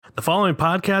The following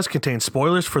podcast contains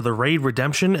spoilers for The Raid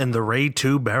Redemption and The Raid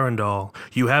 2 Barandal.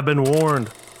 You have been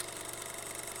warned.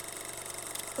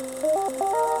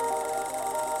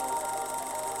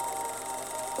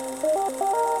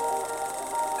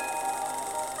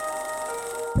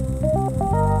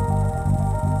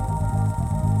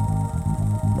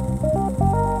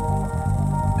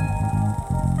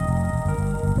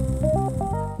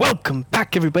 Welcome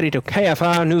back, everybody, to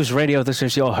KFR News Radio. This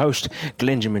is your host,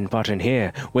 Glenjamin Button,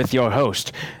 here with your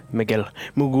host, Miguel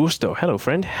Mugusto. Hello,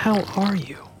 friend. How are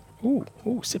you? Ooh,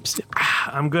 sip, sip.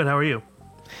 I'm good. How are you?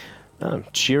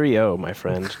 Cheerio, my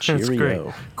friend. Cheerio. That's great.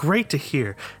 Great to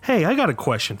hear. Hey, I got a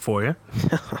question for you.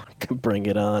 Bring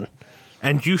it on.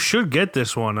 And you should get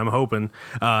this one, I'm hoping.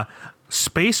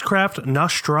 Spacecraft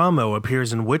Nostromo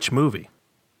appears in which movie?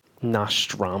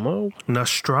 Nostromo?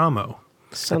 Nostromo.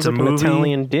 Sounds like an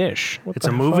Italian dish. It's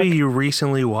a movie you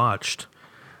recently watched.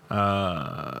 With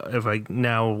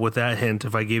that hint,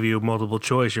 if I give you multiple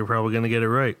choice, you're probably going to get it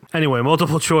right. Anyway,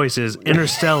 multiple choices: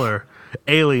 Interstellar,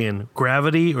 Alien,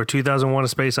 Gravity, or 2001: A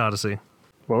Space Odyssey.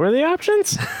 What were the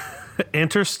options?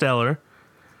 Interstellar,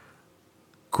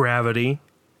 Gravity,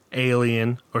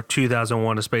 Alien, or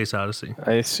 2001: A Space Odyssey.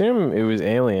 I assume it was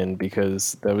Alien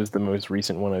because that was the most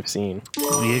recent one I've seen.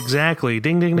 Exactly.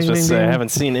 Ding, ding, ding, ding, ding. I haven't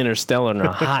seen Interstellar in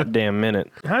a hot damn minute.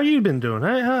 How you been doing?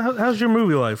 How's your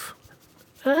movie life?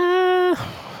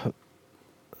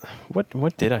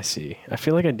 What did I see? I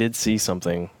feel like I did see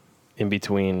something in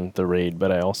between the raid,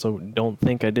 but I also don't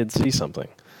think I did see something.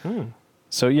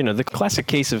 So, the classic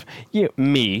case of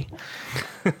me.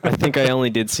 I think I only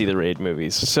did see the raid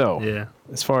movies. So, yeah.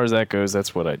 As far as that goes,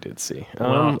 that's what I did see.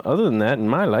 Well, other than that, in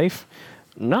my life,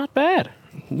 not bad.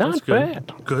 Not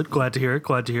bad. Good. Glad to hear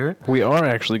it. We are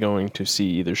actually going to see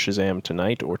either Shazam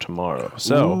tonight or tomorrow.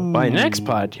 So, by next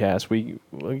podcast, we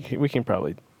can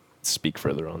probably speak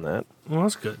further on that. Well,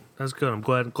 that's good. I'm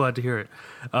glad to hear it.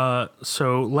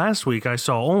 So last week I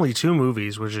saw only 2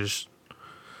 movies, which is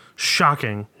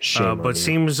shocking, but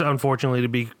seems unfortunately to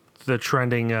be the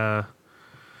trending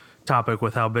topic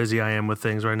with how busy I am with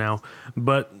things right now.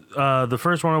 But the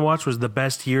first one I watched was The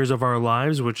Best Years of Our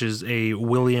Lives, which is a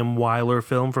William Wyler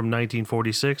film from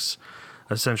 1946.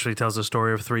 Essentially tells the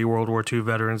story of 3 World War II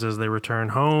veterans as they return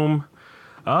home.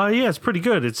 Yeah, it's pretty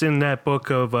good. It's in that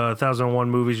book of 1001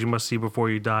 movies you must see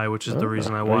before you die, which is the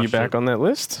reason I watched it. Are you back on that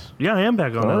list? Yeah, I am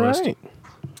back on that list. Right.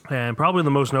 And probably the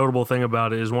most notable thing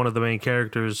about it is one of the main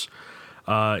characters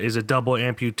is a double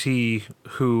amputee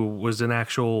who was an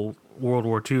actual World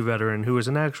War II veteran who was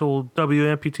an actual double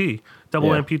amputee.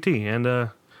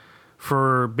 And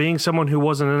for being someone who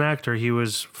wasn't an actor, he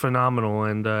was phenomenal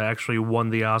and actually won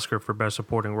the Oscar for Best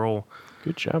Supporting Role.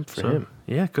 Good job for him.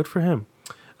 Yeah, good for him.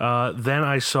 Then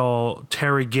I saw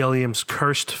Terry Gilliam's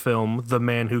cursed film, The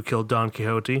Man Who Killed Don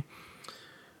Quixote.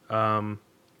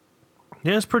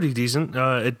 Yeah, it's pretty decent.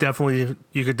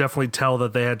 You could definitely tell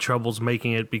that they had troubles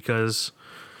making it because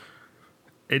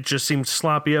it just seemed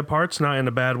sloppy at parts, not in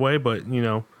a bad way, but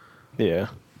Yeah.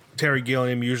 Terry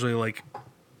Gilliam usually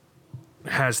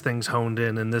has things honed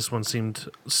in, and this one seemed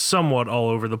somewhat all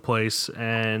over the place.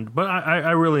 But I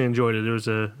really enjoyed it. It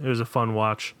was a fun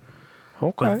watch.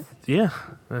 Okay. But, yeah,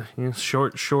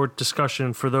 short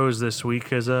discussion for those this week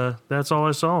because that's all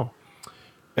I saw.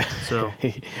 So.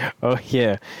 Oh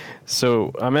yeah.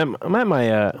 So I'm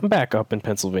back up in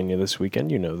Pennsylvania this weekend.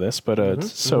 You know this, but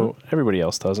everybody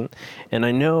else doesn't. And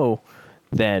I know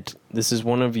that this is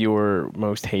one of your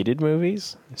most hated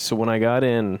movies. So when I got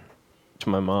in to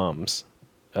my mom's,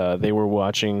 they were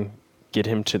watching Get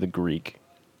Him to the Greek.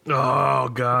 Oh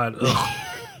God. Ugh.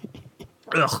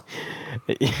 Ugh.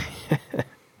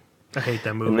 I hate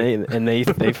that movie. And they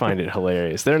find it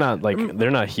hilarious. They're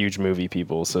not huge movie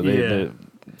people, so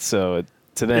so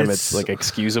to them it's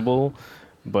excusable,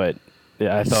 but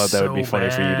yeah, I thought that would be funny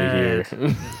for you to hear.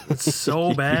 It's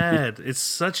so bad. It's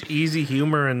such easy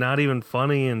humor and not even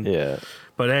funny.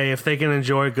 But hey, if they can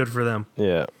enjoy it, good for them.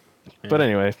 Yeah. But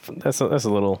anyway, that's a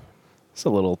little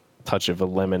touch of a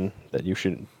lemon that you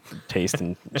should taste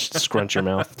and scrunch your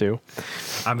mouth to.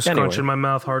 I'm scrunching my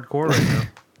mouth hardcore right now.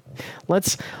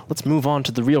 Let's move on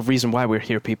to the real reason why we're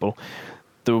here, people.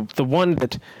 The one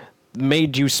that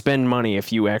made you spend money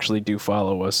if you actually do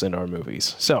follow us in our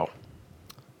movies. So,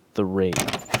 The Raid.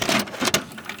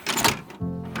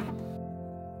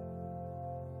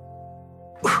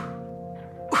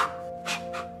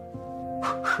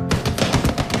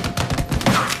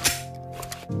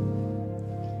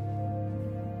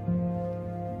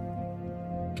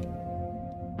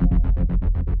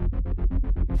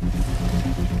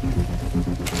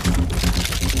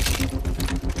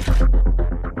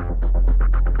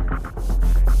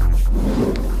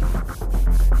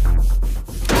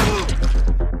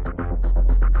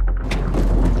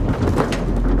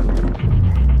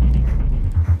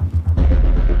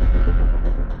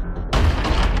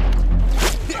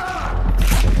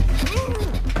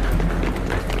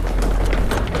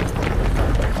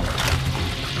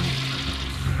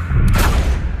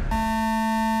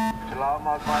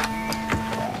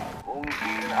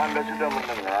 sudah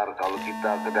mendengar kalau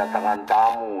kita kedatangan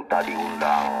tamu tak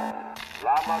diundang.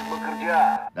 Selamat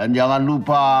bekerja. Dan jangan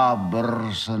lupa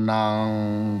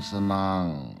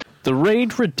bersenang-senang. The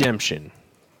Raid Redemption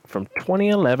from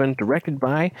 2011, directed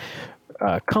by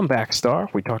comeback star.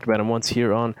 We talked about him once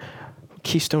here on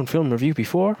Keystone Film Review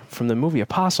before, from the movie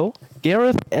Apostle,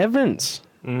 Gareth Evans.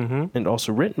 And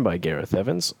also written by Gareth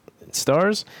Evans. It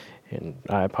stars, and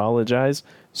I apologize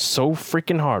so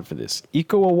freaking hard for this,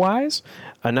 Iko Uwais,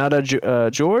 Anada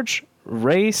George,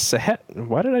 Ray Sahet.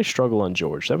 Why did I struggle on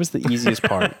George? That was the easiest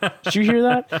part. Did you hear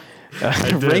that?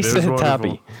 Ray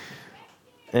Sahetapi.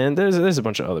 And there's a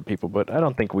bunch of other people, but I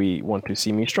don't think we want to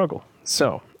see me struggle.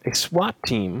 So, a SWAT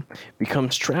team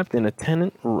becomes trapped in a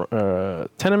tenement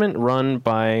run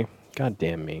by... God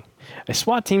damn me. A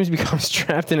SWAT team becomes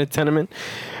trapped in a tenement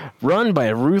run by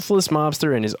a ruthless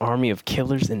mobster and his army of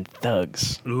killers and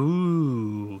thugs.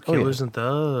 Ooh, killers and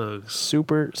thugs.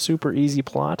 Super, super easy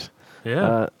plot.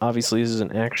 Yeah. Obviously, this is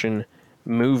an action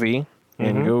movie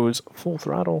and goes full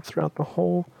throttle throughout the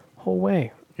whole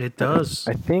way. It does.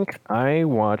 I think I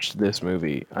watched this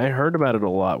movie. I heard about it a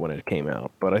lot when it came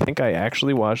out, but I think I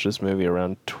actually watched this movie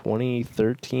around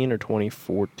 2013 or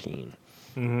 2014.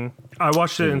 I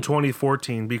watched it in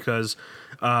 2014 because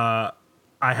I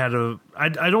don't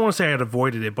want to say I had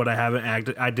avoided it, but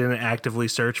I didn't actively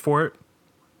search for it.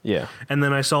 Yeah. And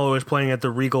then I saw it was playing at the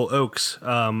Regal Oaks,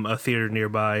 a theater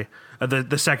nearby,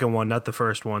 the second one, not the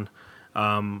first one.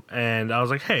 And I was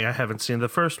like, hey, I haven't seen the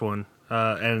first one.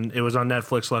 And it was on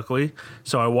Netflix, luckily.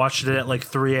 So I watched it at like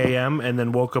 3 a.m. and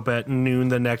then woke up at noon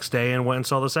the next day and went and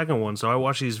saw the second one. So I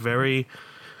watched these very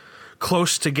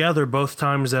close together both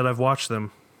times that I've watched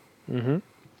them.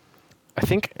 I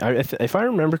think, if I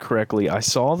remember correctly, I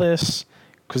saw this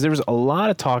because there was a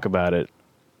lot of talk about it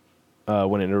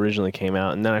when it originally came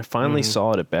out. And then I finally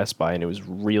saw it at Best Buy and it was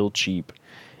real cheap.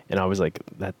 And I was like,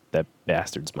 that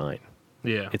bastard's mine.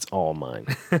 Yeah. It's all mine.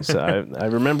 So I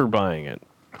remember buying it.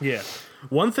 Yeah.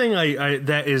 One thing we're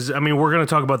going to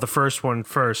talk about the first one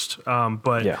first,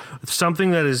 but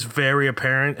something that is very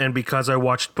apparent, and because I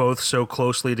watched both so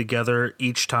closely together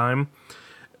each time,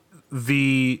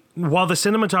 while the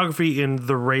cinematography in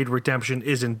The Raid Redemption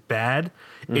isn't bad,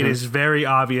 it is very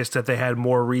obvious that they had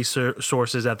more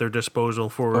resources at their disposal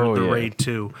for Raid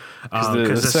 2.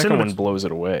 Because the second one blows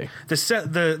it away. The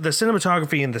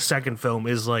cinematography in the second film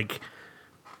is like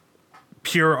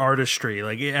pure artistry.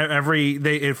 Like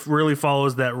it really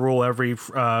follows that rule, every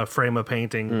frame of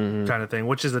painting kind of thing,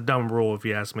 which is a dumb rule if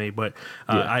you ask me, but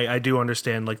I do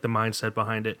understand like the mindset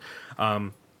behind it.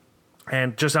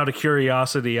 And just out of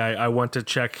curiosity, I went to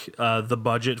check the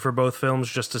budget for both films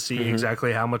just to see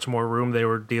exactly how much more room they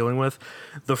were dealing with.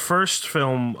 The first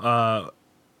film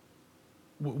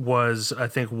was, I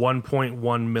think,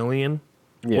 1.1 million,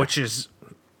 which is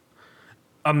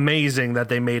amazing that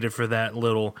they made it for that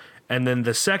little. And then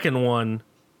the second one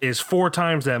is 4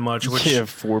 times that much, which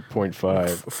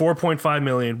 4.5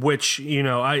 million, which, you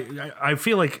know, I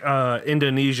feel like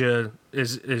Indonesia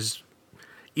is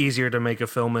easier to make a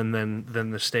film in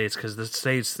than the States, because the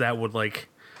States, that would like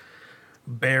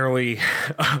barely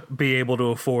be able to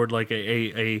afford like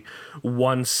a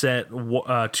one set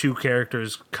 2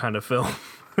 characters kind of film.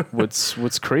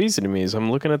 What's crazy to me is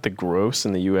I'm looking at the gross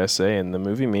in the USA, and the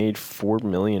movie made $4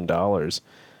 million. The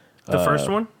first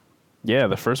one? Yeah,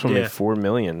 the first one made $4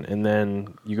 million, and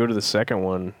then you go to the second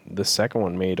one. The second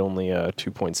one made only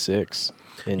 2.6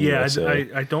 in USA.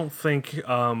 I don't think.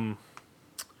 I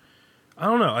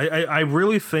don't know. I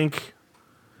really think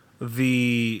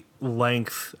the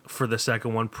length for the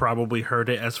second one probably hurt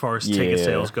it as far as ticket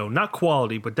sales go. Not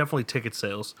quality, but definitely ticket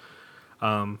sales.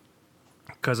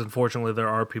 Because unfortunately, there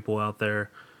are people out there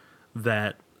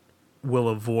that will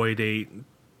avoid a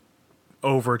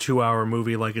over 2-hour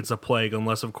movie like it's a plague,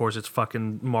 unless of course it's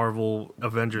fucking Marvel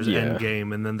Avengers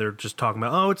Endgame, and then they're just talking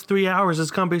about, oh, it's 3 hours,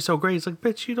 it's gonna be so great. It's like,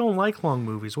 bitch, you don't like long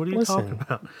movies. What are you talking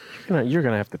about? You're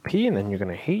gonna have to pee, and then you're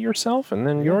gonna hate yourself, and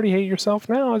then you already hate yourself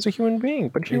now as a human being.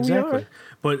 But here we are.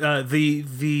 But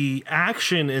the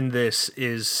action in this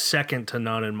is second to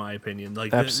none, in my opinion.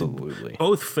 Like absolutely,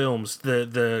 both films,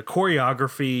 the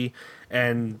choreography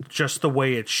and just the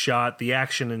way it's shot, the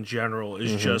action in general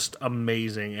is just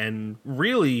amazing, and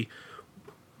really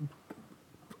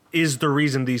is the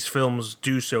reason these films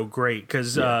do so great.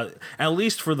 Because at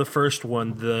least for the first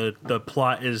one, the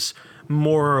plot is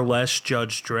more or less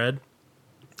Judge Dredd.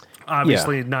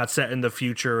 Obviously, not set in the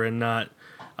future and not,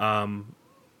 not.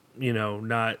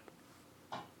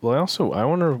 Well, I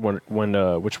wonder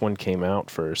when which one came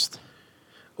out first.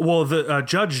 Well, the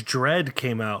Judge Dredd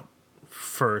came out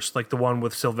first, like the one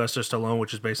with Sylvester Stallone,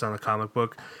 which is based on a comic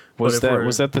book. Was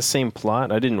that the same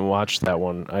plot? I didn't watch that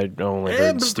one. I only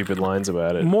heard stupid lines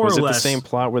about it. More was or it less. The same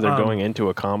plot where they're going into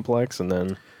a complex and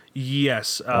then?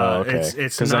 Yes. Okay.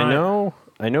 It's because not.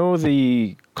 I know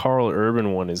the Carl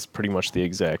Urban one is pretty much the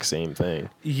exact same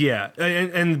thing. Yeah,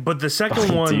 but the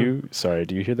second one.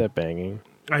 Do you hear that banging?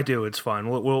 I do. It's fine.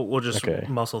 We'll just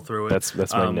muscle through it.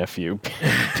 That's my nephew.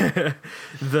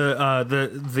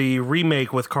 The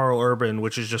remake with Carl Urban,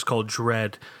 which is just called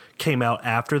Dread, came out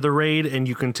after The Raid, and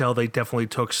you can tell they definitely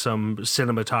took some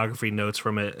cinematography notes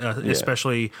from it.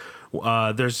 Especially,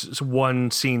 there's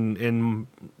one scene in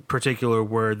particular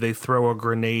where they throw a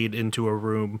grenade into a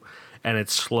room, and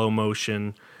it's slow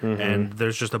motion, and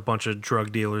there's just a bunch of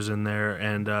drug dealers in there,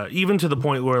 and even to the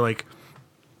point where like.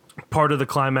 Part of the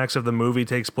climax of the movie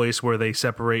takes place where they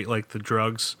separate like the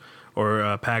drugs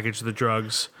or package the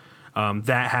drugs.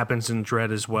 That happens in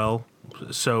Dread as well.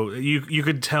 So you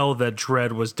could tell that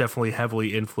Dread was definitely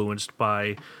heavily influenced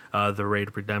by the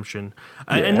Raid Redemption,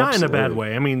 and not in a bad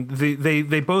way. I mean,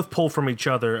 they both pull from each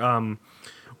other.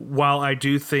 While I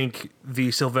do think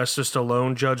the Sylvester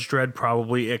Stallone Judge Dredd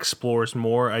probably explores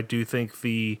more, I do think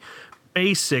the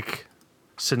basic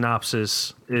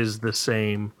synopsis is the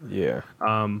same. Yeah.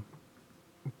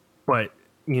 But,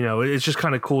 it's just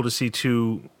kind of cool to see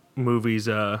two movies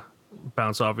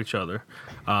bounce off each other.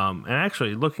 And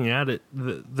actually, looking at it,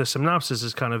 the synopsis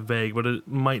is kind of vague, but it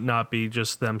might not be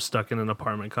just them stuck in an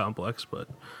apartment complex, but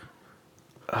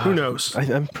who knows?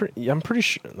 I'm pretty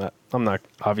sure that I'm not.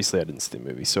 Obviously, I didn't see the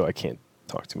movie, so I can't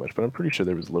talk too much. But I'm pretty sure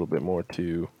there was a little bit more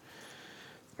to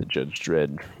the Judge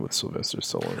Dredd with Sylvester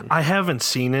Stallone. I haven't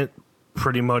seen it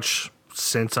pretty much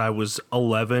since I was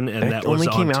 11, and that was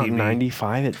on TV. It only came out in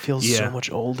 95. It feels so much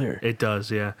older. It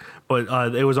does, yeah.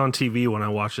 But it was on TV when I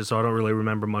watched it, so I don't really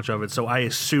remember much of it. So I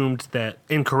assumed that,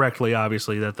 incorrectly,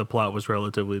 obviously, that the plot was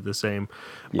relatively the same.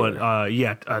 But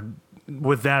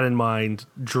with that in mind,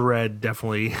 Dread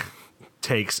definitely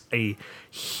takes a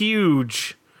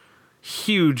huge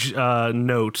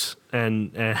note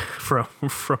and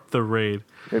from the Raid.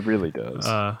 It really does.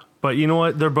 But you know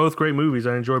what? They're both great movies.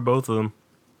 I enjoy both of them.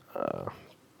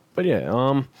 But yeah,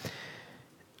 one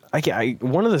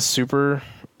of the super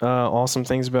awesome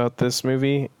things about this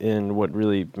movie and what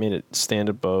really made it stand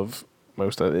above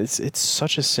most of it, it's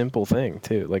such a simple thing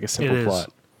too, like a simple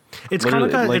plot. It's kind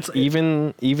of like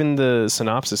even the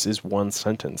synopsis is one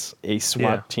sentence. A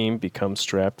SWAT team becomes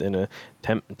strapped in a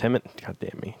tenement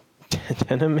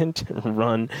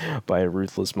run by a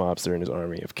ruthless mobster and his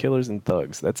army of killers and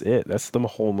thugs. That's it. That's the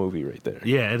whole movie right there.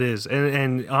 Yeah, it is.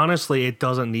 And honestly, it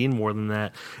doesn't need more than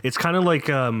that. It's kind of like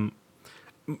while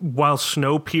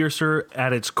Snowpiercer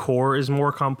at its core is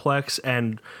more complex,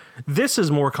 and this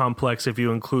is more complex if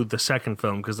you include the second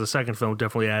film, because the second film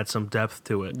definitely adds some depth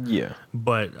to it. Yeah.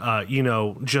 But,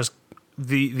 just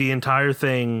the entire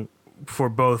thing for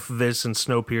both this and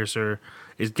Snowpiercer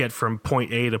is get from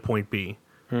point A to point B.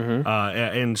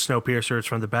 Mm-hmm. In Snowpiercer, it's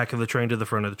from the back of the train to the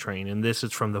front of the train, and this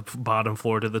is from the bottom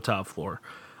floor to the top floor.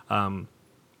 It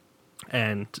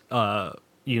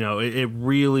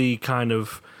really kind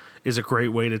of is a great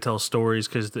way to tell stories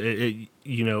because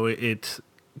it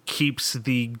keeps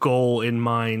the goal in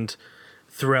mind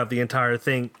throughout the entire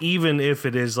thing, even if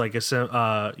it is like just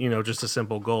a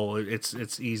simple goal.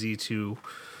 It's easy to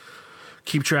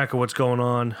keep track of what's going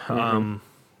on,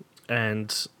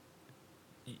 and.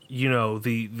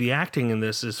 The acting in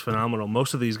this is phenomenal.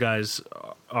 Most of these guys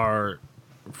are,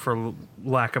 for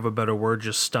lack of a better word,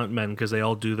 just stuntmen because they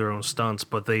all do their own stunts.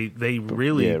 But they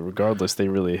really, regardless, they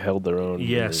really held their own.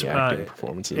 Acting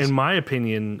performances. In my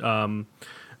opinion,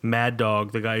 Mad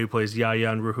Dog, the guy who plays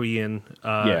Yayan Ruhian,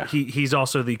 he's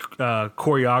also the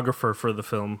choreographer for the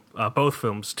film, both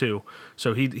films too.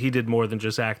 So he did more than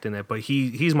just act in it. But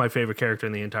he's my favorite character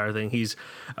in the entire thing. He's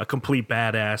a complete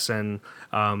badass, and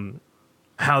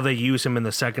how they use him in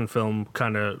the second film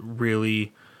kind of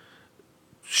really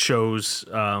shows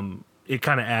it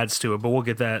kind of adds to it, but we'll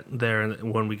get that there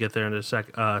when we get there in to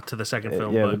the second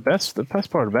film. Yeah, the best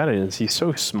part about it is he's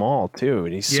so small too,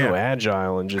 and he's so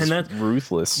agile and just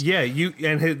ruthless. Yeah,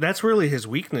 that's really his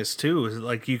weakness too. Is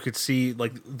like you could see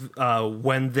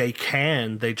when they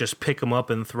just pick him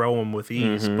up and throw him with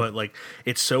ease, but like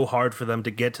it's so hard for them to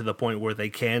get to the point where they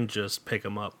can just pick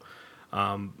him up.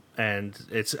 And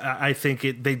I think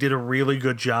they did a really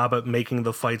good job at making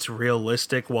the fights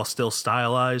realistic while still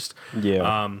stylized.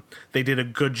 Yeah. They did a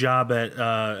good job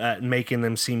at making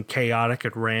them seem chaotic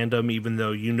and random, even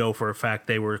though for a fact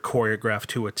they were choreographed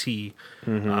to a T.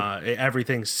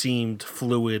 Everything seemed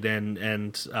fluid and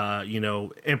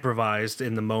improvised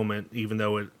in the moment, even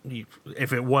though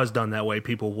if it was done that way,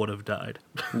 people would have died.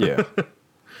 Yeah.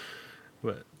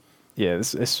 But yeah,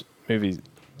 this movie,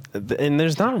 and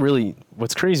there's not really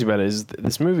what's crazy about it is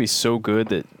this movie's so good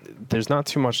that there's not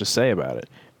too much to say about it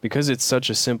because it's such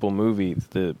a simple movie.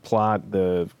 The plot,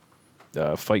 the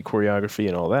fight choreography,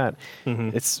 and all that,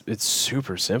 it's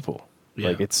super simple. Yeah.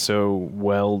 Like it's so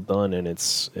well done in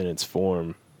its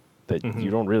form that you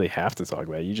don't really have to talk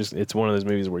about it. It's one of those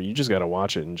movies where you just got to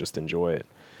watch it and just enjoy it.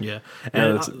 yeah,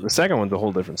 And and the second one's a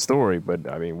whole different story, but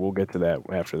I mean we'll get to that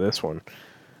after this one.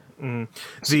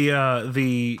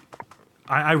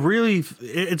 I really,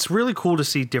 it's really cool to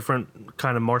see different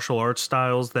kind of martial arts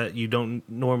styles that you don't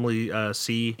normally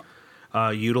see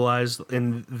utilized.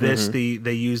 In this,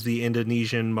 they use the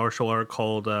Indonesian martial art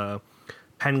called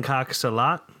Pencak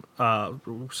Silat,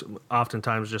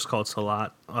 oftentimes just called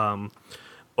Salat.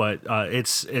 But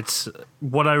it's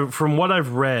from what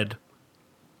I've read,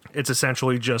 it's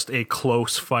essentially just a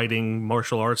close fighting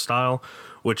martial arts style,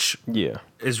 which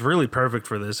is really perfect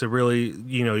for this. It really,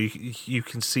 you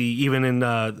can see even in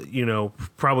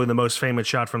probably the most famous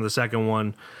shot from the second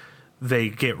one, they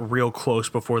get real close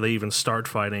before they even start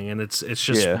fighting, and it's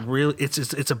just really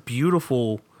it's a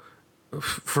beautiful,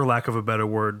 for lack of a better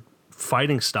word,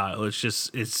 fighting style. It's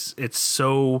just it's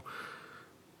so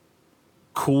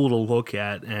cool to look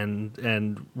at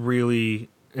and really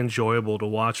enjoyable to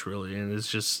watch, really, and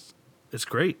it's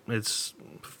great. It's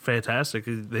fantastic.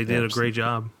 They did a great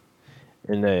job.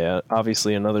 And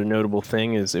obviously another notable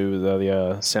thing is it was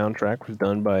the soundtrack was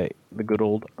done by the good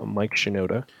old Mike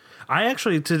Shinoda. I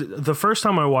actually, the first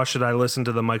time I watched it, I listened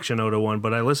to the Mike Shinoda one,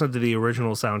 but I listened to the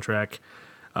original soundtrack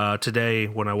today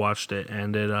when I watched it,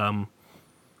 and it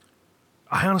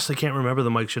I honestly can't remember the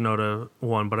Mike Shinoda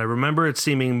one, but I remember it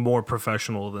seeming more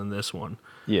professional than this one.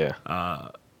 Yeah.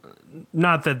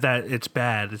 Not that it's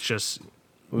bad. It's just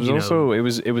it was also it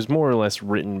was more or less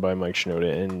written by Mike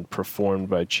Shinoda and performed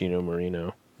by Chino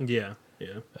Marino. Yeah.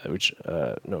 Which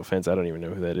no offense, I don't even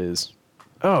know who that is.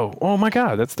 Oh my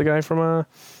God, that's the guy from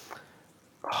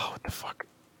what the fuck?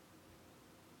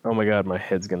 Oh my God, my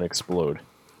head's gonna explode.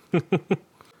 From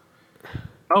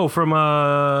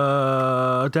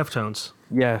Deftones.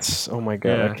 Yes. Oh my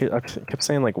God, Yeah. I kept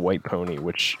saying like White Pony,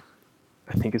 which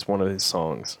I think is one of his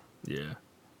songs. Yeah.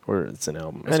 Or it's an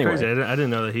album. That's anyway. crazy. I didn't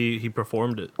know that he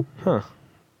performed it. Huh.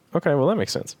 Okay, well that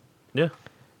makes sense. Yeah.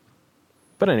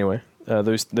 But anyway,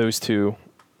 those two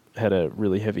had a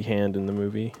really heavy hand in the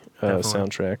movie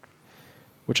soundtrack,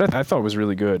 which I thought was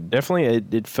really good. Definitely,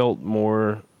 it felt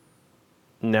more.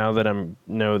 Now that I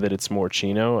know that it's more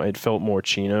Chino, it felt more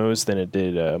Chino's than it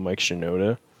did Mike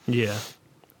Shinoda. Yeah.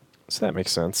 So that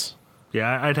makes sense.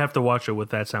 Yeah, I'd have to watch it with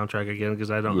that soundtrack again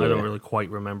because I don't really quite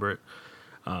remember it.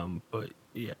 But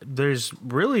yeah, there's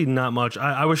really not much.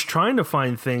 I was trying to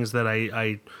find things that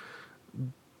I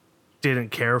didn't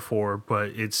care for,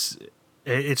 but it's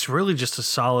really just a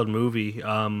solid movie.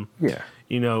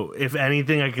 If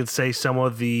anything, I could say some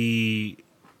of the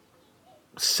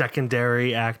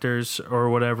secondary actors or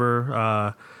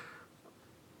whatever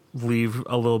leave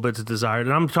a little bit to desired,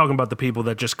 and I'm talking about the people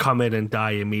that just come in and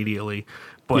die immediately.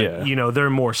 But they're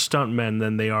more stuntmen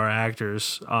than they are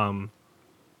actors.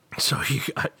 So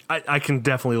I can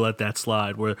definitely let that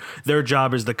slide. Where their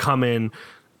job is to come in,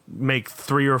 make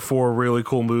 3 or 4 really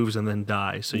cool moves, and then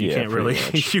die. So you can't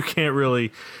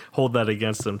really hold that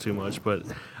against them too much. But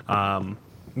I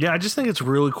just think it's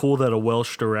really cool that a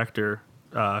Welsh director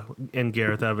and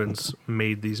Gareth Evans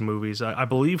made these movies. I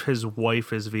believe his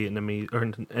wife is Vietnamese or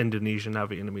Indonesian, not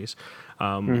Vietnamese,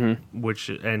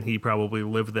 and he probably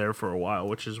lived there for a while,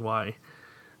 which is why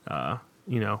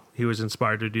he was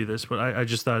inspired to do this. But I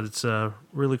just thought it's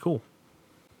really cool.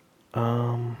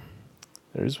 I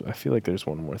feel like there's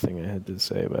one more thing I had to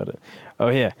say about it. Oh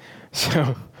yeah,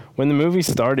 so when the movie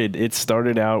started, it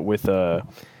started out with a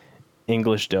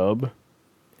English dub.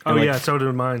 So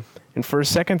did mine. And for a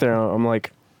second there, I'm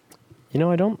like,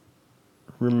 I don't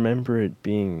remember it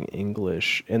being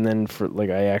English. And then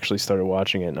I actually started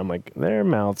watching it, and I'm like, their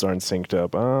mouths aren't synced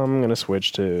up. I'm gonna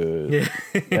switch to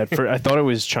that. I thought it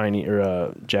was Chinese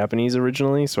or Japanese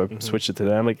originally, so I switched it to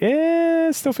that. I'm like,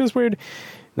 it still feels weird.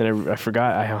 Then I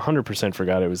forgot. I 100%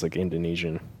 forgot it was like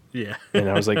Indonesian. Yeah. And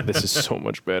I was like, this is so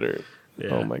much better.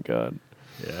 Yeah. Oh my God.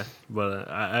 Yeah, but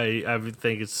I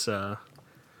think it's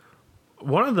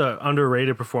one of the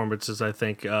underrated performances. I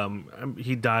think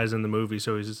he dies in the movie,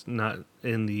 so he's not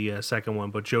in the second one.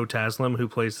 But Joe Taslim, who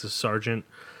plays the sergeant,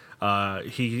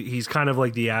 he's kind of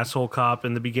like the asshole cop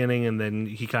in the beginning, and then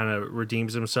he kind of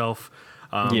redeems himself.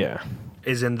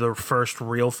 Is in the first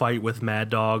real fight with Mad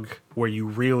Dog, where you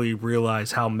really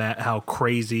realize how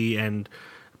crazy and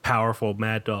powerful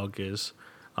Mad Dog is.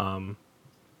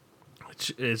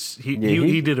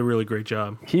 he did a really great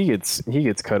job. He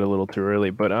gets cut a little too early,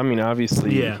 but I mean,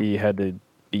 obviously he had to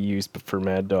be used for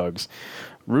Mad Dog's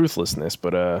ruthlessness.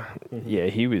 But yeah,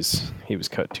 he was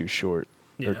cut too short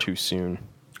or too soon.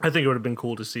 I think it would have been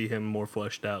cool to see him more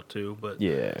fleshed out too. But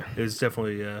yeah, it was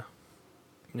definitely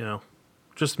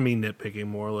just me nitpicking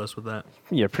more or less with that.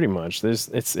 Yeah, pretty much.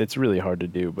 It's really hard to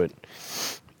do, but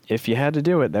if you had to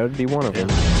do it, that would be one of them.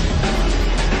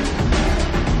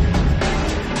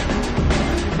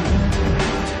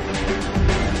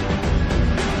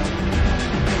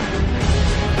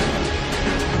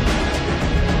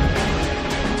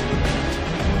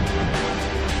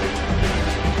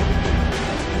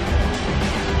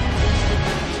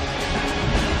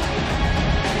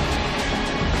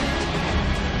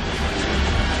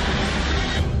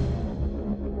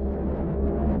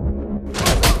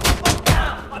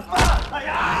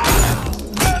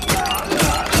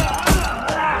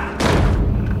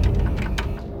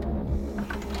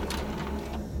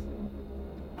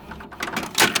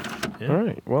 All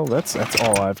right. Well, that's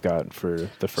all I've got for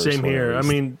the first one. Same here. I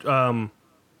mean,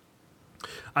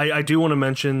 I do want to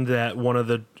mention that one of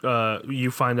the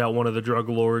you find out one of the drug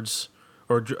lords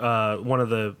or one of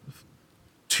the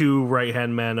two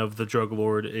right-hand men of the drug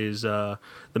lord is the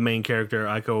main character,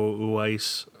 Iko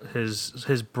Uwais,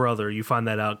 his brother. You find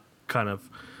that out kind of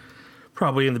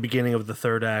probably in the beginning of the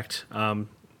third act. I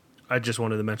just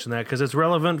wanted to mention that because it's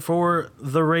relevant for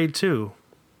the Raid 2.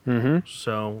 Mm-hmm.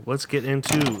 So let's get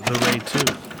into the Raid 2.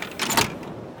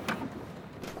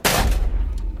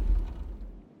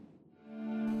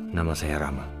 Nama saya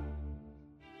Rama.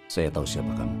 Saya tahu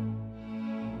siapa kamu.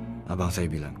 Abang saya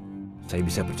bilang, saya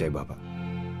bisa percaya Bapak.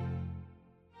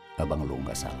 Abang lu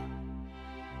nggak salah.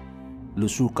 Lu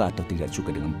suka atau tidak suka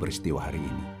dengan peristiwa hari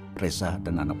ini, Reza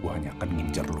dan anak buahnya akan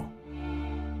ngincer lu.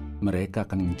 Mereka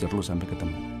akan ngincer lu sampai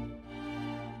ketemu.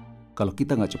 Kalau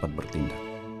kita nggak cepat bertindak,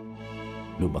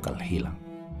 lu bakal hilang.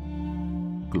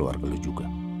 Keluarga lu juga.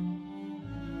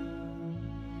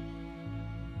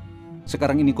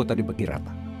 Sekarang ini kota dibagi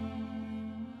rata.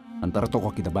 Antara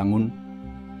tokoh kita bangun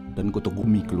dan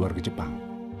Kotogumi keluarga Jepang.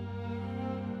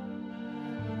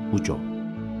 Ujo,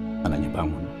 anaknya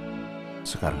bangun,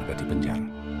 sekarang ada di penjara.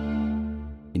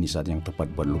 Ini saat yang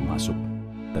tepat buat lu masuk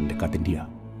dan dekatin dia.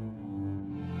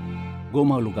 Gue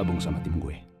mau lu gabung sama tim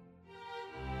gue.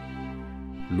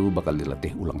 Lu bakal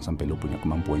dilatih ulang sampai lu punya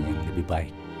kemampuan yang lebih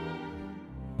baik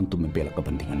untuk membela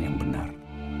kepentingan yang benar.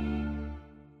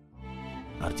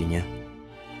 Artinya,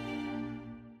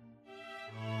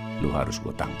 lu harus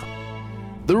gue tangkap.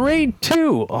 The Raid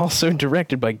 2, also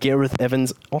directed by Gareth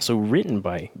Evans, also written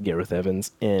by Gareth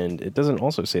Evans, and it doesn't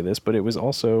also say this, but it was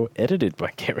also edited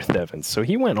by Gareth Evans. So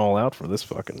he went all out for this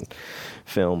fucking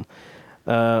film.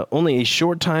 Only a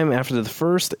short time after the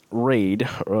first raid,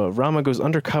 Rama goes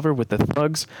undercover with the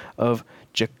thugs of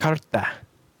Jakarta,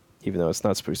 even though it's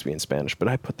not supposed to be in Spanish, but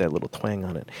I put that little twang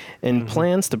on it, and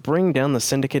plans to bring down the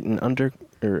syndicate and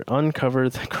uncover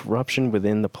the corruption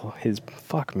within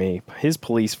his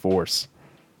police force.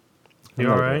 You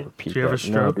all right? Do you have a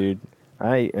stroke? No, dude.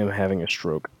 I am having a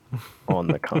stroke on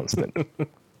the constant.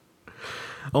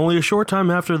 Only a short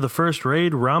time after the first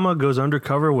raid, Rama goes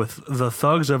undercover with the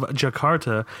thugs of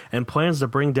Jakarta and plans to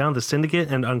bring down the syndicate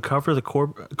and uncover the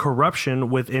corruption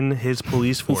within his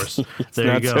police force.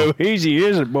 There you go. Not so easy,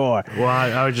 is it, boy? Well,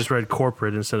 I just read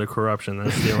corporate instead of corruption.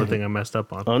 That's the only thing I messed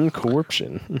up on.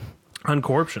 Uncorruption.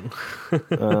 Uncorruption.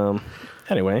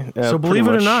 Anyway. So believe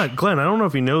it or not, Glenn, I don't know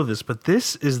if you know this, but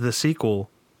this is the sequel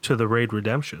to The Raid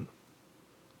Redemption.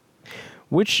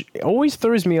 Which always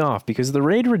throws me off because The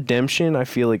Raid Redemption, I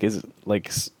feel like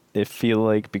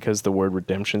because the word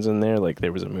redemption's in there, like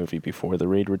there was a movie before The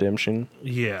Raid Redemption.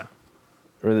 Yeah.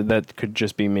 Or that could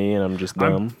just be me and I'm just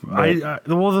dumb.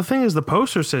 Well, the thing is, the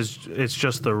poster says it's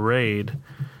just The Raid.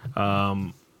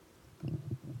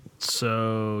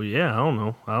 So yeah, I don't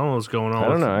know what's going on. I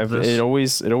don't know. It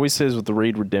always says with The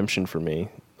Raid Redemption for me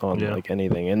on like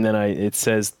anything, and then it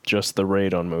says just The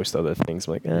Raid on most other things.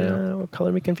 I'm like, what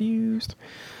color me confused.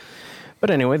 But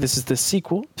anyway, this is the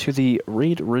sequel to The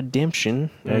Raid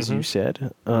Redemption, as you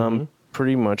said.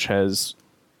 Pretty much has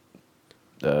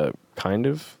kind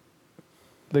of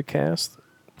the cast.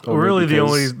 Well, really,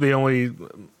 the only.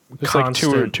 It's like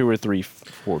two or three,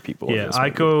 four people. Yeah,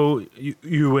 Iko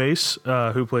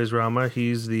Uwais, who plays Rama,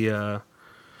 he's the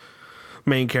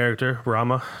main character,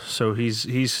 Rama. So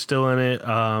he's still in it.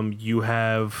 You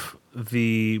have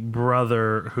the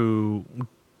brother who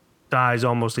dies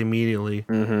almost immediately,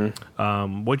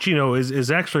 which is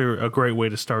actually a great way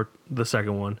to start the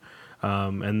second one.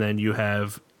 And then you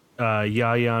have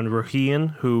Yayan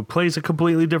Rohian, who plays a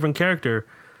completely different character,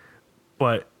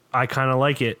 but I kind of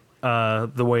like it.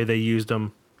 the way they used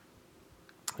him.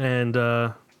 And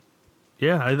I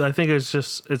think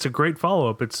it's a great follow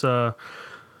up. It's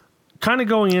kind of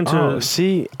going into. Oh,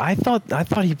 see, I thought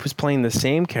he was playing the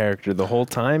same character the whole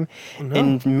time, No.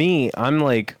 and I'm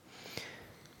like,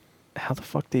 how the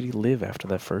fuck did he live after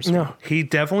that first one? No, he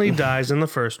definitely dies in the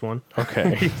first one.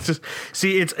 Okay.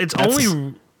 See,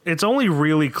 it's only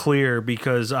really clear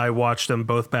because I watched them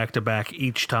both back to back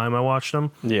each time I watched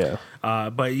them. Yeah.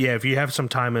 But yeah, if you have some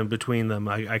time in between them,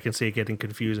 I can see it getting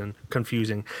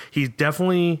confusing. He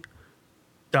definitely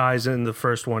dies in the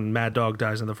first one. Mad Dog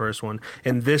dies in the first one.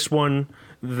 In this one,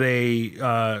 they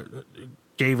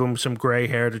gave him some gray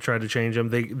hair to try to change him.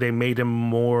 They made him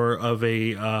more of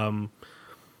a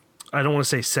I don't want to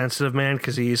say sensitive man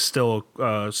because he's still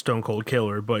a stone cold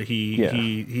killer, but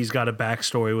he's got a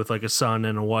backstory with like a son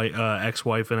and a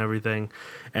ex-wife and everything,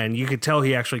 and you could tell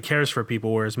he actually cares for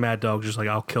people. Whereas Mad Dog just like,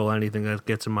 I'll kill anything that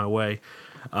gets in my way.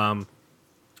 And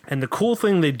the cool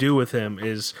thing they do with him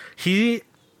is he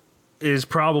is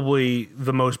probably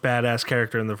the most badass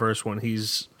character in the first one.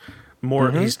 He's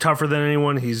he's tougher than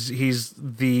anyone. He's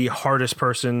the hardest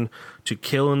person to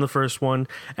kill in the first one.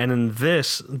 And in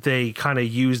this, they kind of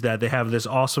use that. They have this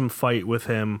awesome fight with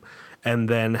him and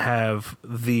then have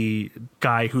the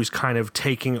guy who's kind of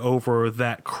taking over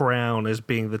that crown as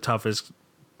being the toughest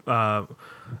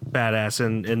badass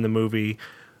in the movie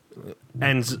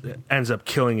ends up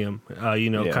killing him,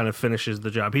 kind of finishes the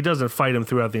job. He doesn't fight him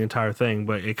throughout the entire thing,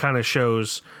 but it kind of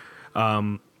shows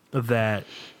that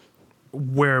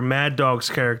where Mad Dog's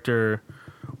character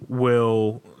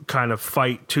will kind of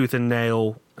fight tooth and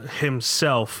nail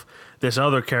himself, this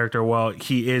other character, while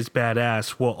he is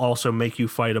badass, will also make you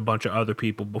fight a bunch of other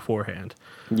people beforehand.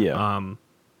 Yeah.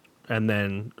 And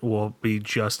then will be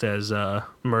just as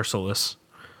merciless.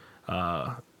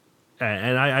 And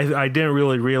I didn't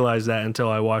really realize that until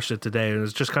I watched it today, and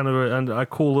it's just kind of a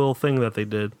cool little thing that they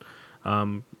did.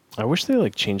 I wish they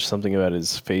changed something about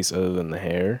his face other than the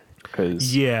hair.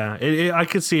 Cause I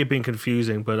could see it being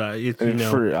confusing, but I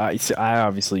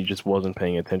obviously just wasn't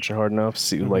paying attention hard enough.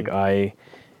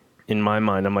 In my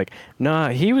mind, I'm like, nah,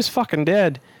 he was fucking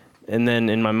dead. And then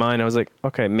in my mind, I was like,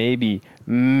 okay, maybe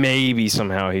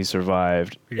somehow he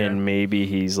survived, and maybe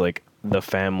he's like the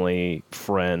family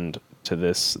friend to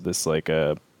this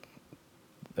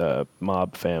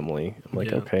mob family. I'm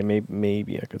like, okay,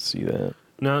 maybe I could see that.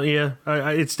 No, yeah,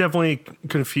 it's definitely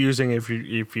confusing if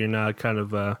you're not kind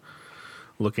of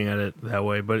looking at it that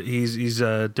way. But he's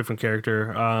a different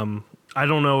character. I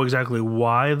don't know exactly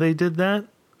why they did that.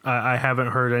 I haven't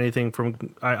heard anything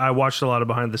from. I watched a lot of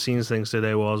behind the scenes things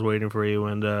today while I was waiting for you,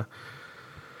 and I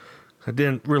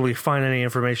didn't really find any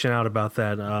information out about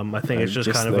that. I think it's just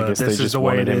kind of this is the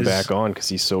way it is. Him back on because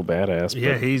he's so badass.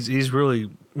 Yeah, he's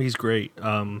great.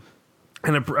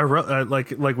 And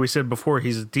like we said before,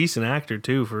 he's a decent actor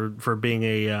too for being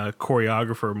a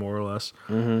choreographer, more or less.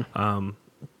 Mm-hmm.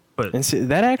 And see,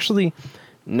 that actually,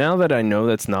 now that I know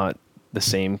that's not the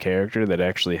same character, that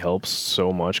actually helps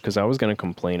so much, because I was going to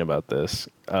complain about this.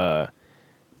 Because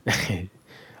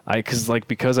I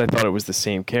thought it was the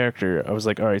same character, I was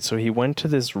like, all right, so he went to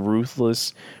this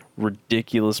ruthless,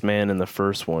 ridiculous man in the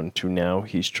first one to now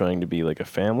he's trying to be like a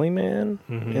family man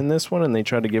in this one, and they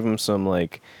tried to give him some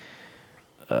like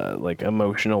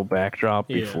emotional backdrop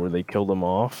before they killed him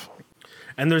off.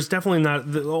 And there's definitely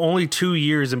only 2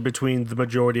 years in between the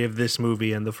majority of this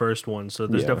movie and the first one, so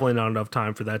there's definitely not enough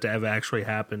time for that to have actually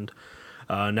happened.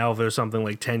 Now, if there's something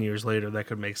like 10 years later, that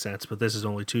could make sense, but this is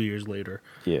only 2 years later.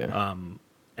 Yeah.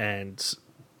 And,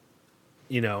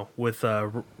 with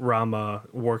Rama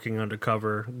working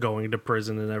undercover, going to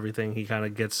prison and everything, he kind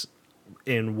of gets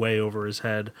in way over his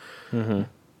head. Mm-hmm.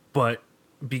 But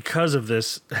because of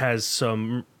this, has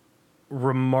some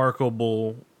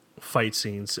remarkable fight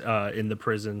scenes in the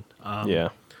prison.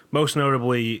 Most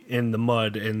notably in the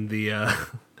mud in the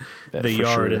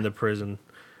yard in the prison.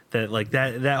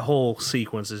 That whole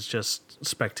sequence is just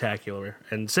spectacular.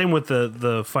 And same with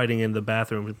the fighting in the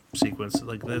bathroom sequence.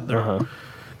 Like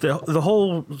the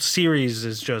whole series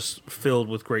is just filled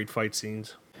with great fight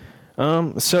scenes.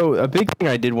 So a big thing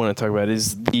I did want to talk about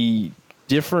is the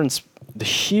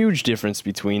huge difference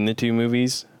between the two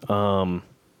movies.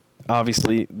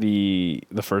 Obviously,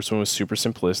 the first one was super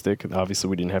simplistic. Obviously,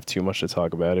 we didn't have too much to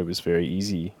talk about. It was very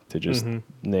easy to just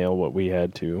nail what we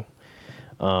had to.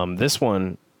 This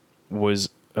one was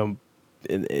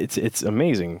it's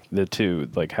amazing, the two,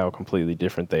 like how completely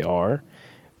different they are,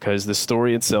 because the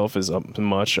story itself is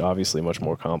obviously much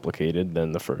more complicated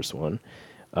than the first one.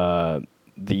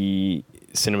 The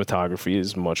cinematography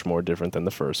is much more different than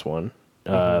the first one.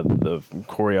 The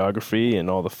choreography and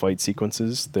all the fight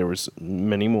sequences, there was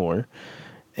many more,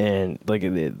 and like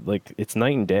it's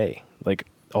night and day. Like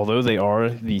although they are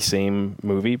the same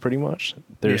movie pretty much,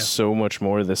 there's so much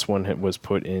more this one was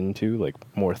put into, like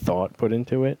more thought put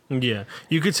into it. Yeah,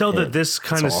 you could tell that this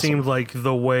kind of seemed like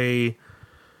the way,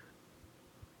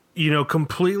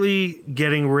 completely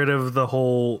getting rid of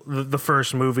the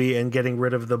first movie and getting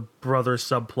rid of the brother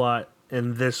subplot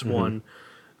in this one.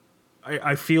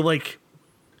 I feel like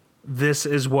this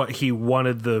is what he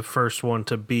wanted the first one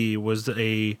to be, was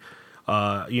a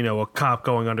cop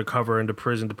going undercover into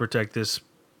prison to protect this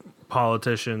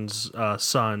politician's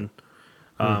son,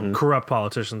 corrupt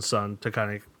politician's son, to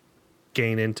kind of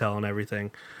gain intel and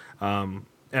everything. And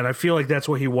I feel like that's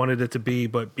what he wanted it to be,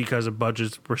 but because of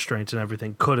budget restraints and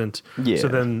everything, couldn't. Yeah. So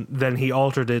then he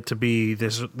altered it to be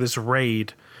this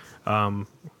raid, and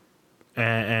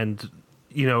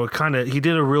he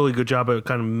did a really good job of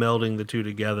kind of melding the two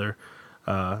together.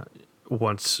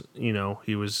 Once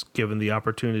he was given the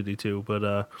opportunity to,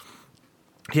 but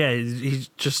he's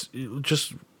just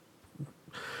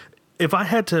if I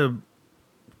had to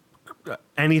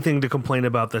anything to complain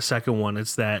about the second one,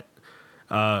 it's that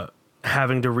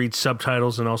having to read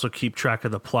subtitles and also keep track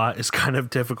of the plot is kind of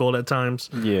difficult at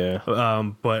times. Yeah.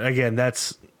 But again,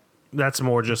 that's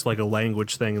more just like a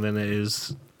language thing than it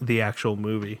is the actual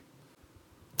movie.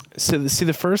 So see,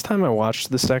 the first time I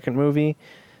watched the second movie,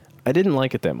 I didn't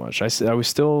like it that much. I was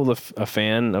still a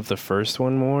fan of the first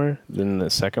one more than the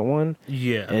second one.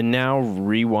 Yeah. And now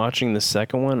rewatching the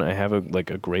second one, I have a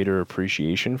greater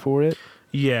appreciation for it.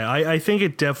 Yeah, I think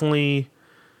it definitely,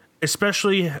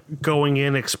 especially going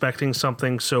in expecting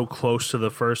something so close to the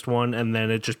first one and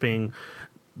then it just being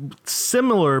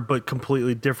similar but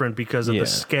completely different because of the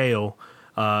scale.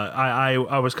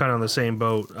 I was kind of on the same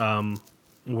boat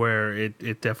where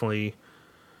it definitely.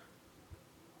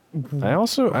 I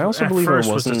also believe I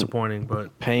wasn't was disappointing,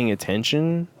 but paying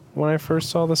attention when I first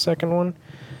saw the second one.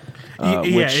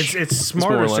 It's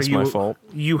smarter. More or less so my fault.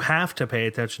 You have to pay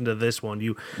attention to this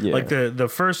one. Like the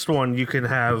first one, you can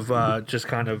have just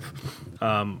kind of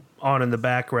on in the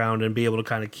background and be able to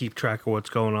kind of keep track of what's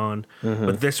going on.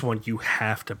 But this one, you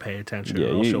have to pay attention.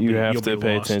 Yeah, you have to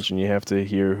pay attention. You have to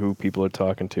hear who people are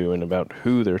talking to and about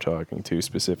who they're talking to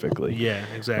specifically. Yeah,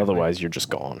 exactly. Otherwise, you're just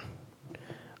gone.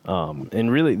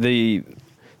 And really,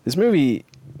 this movie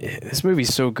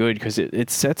is so good because it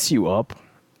sets you up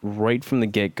right from the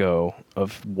get-go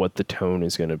of what the tone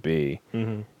is going to be.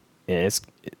 And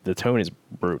the tone is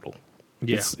brutal.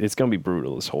 Yeah. It's going to be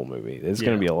brutal, this whole movie. There's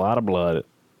going to be a lot of blood.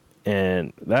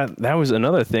 And that was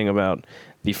another thing about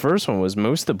the first one, was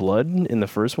most of the blood in the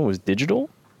first one was digital.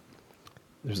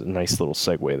 There's a nice little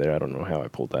segue there. I don't know how I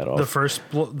pulled that off. The first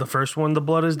one, the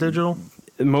blood is digital?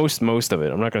 Most of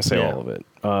it. I'm not going to say all of it.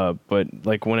 But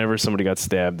like whenever somebody got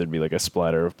stabbed, there'd be like a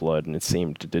splatter of blood, and it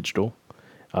seemed digital.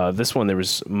 This one, there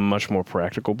was much more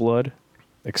practical blood,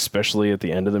 especially at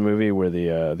the end of the movie where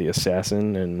the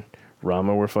assassin and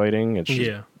Rama were fighting. It's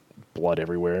just blood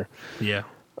everywhere. Yeah.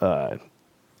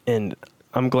 And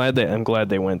I'm glad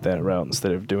they went that route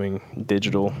instead of doing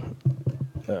digital,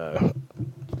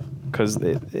 because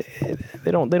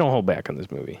they don't hold back on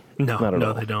this movie.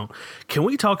 No, they don't. Can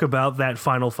we talk about that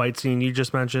final fight scene you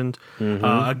just mentioned?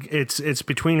 It's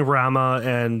between Rama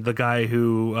and the guy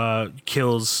who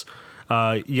kills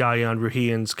Yayan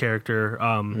Ruhian's character,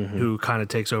 who kind of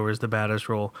takes over as the badass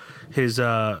role. His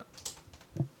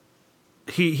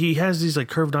he has these like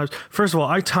curved knives. First of all,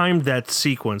 I timed that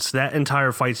sequence. That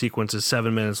entire fight sequence is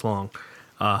 7 minutes long.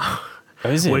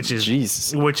 Which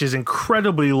is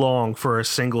incredibly long for a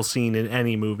single scene in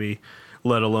any movie,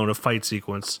 let alone a fight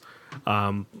sequence.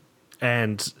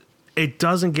 And it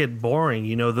doesn't get boring.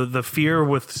 The fear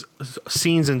with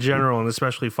scenes in general, and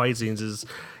especially fight scenes, is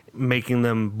making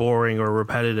them boring or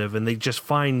repetitive, and they just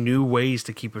find new ways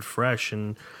to keep it fresh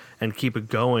and keep it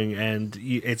going. And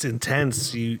it's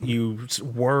intense. You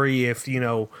worry if,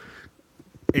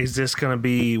 is this going to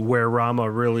be where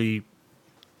Rama really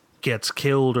gets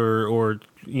killed or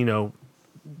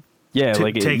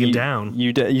taken down.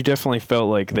 You definitely felt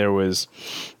like it was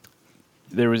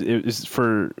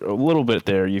for a little bit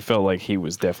there, you felt like he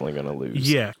was definitely going to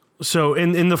lose. Yeah. So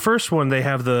in the first one, they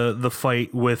have the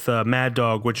fight with Mad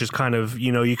Dog, which is kind of,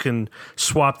 you can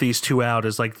swap these two out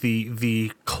as like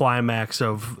the climax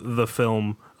of the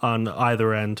film on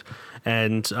either end.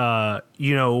 And,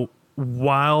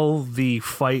 while the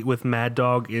fight with Mad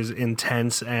Dog is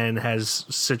intense and has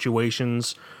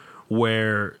situations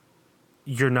where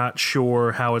you're not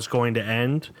sure how it's going to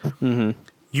end,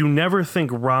 you never think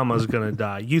Rama's going to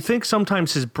die. You think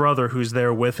sometimes his brother who's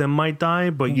there with him might die,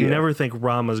 but you never think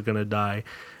Rama's going to die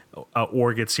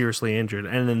or get seriously injured.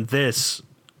 And in this,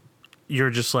 you're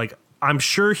just like, I'm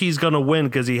sure he's gonna win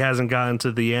because he hasn't gotten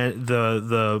to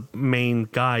the main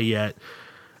guy yet.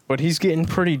 But he's getting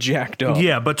pretty jacked up.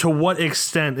 Yeah, but to what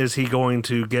extent is he going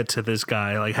to get to this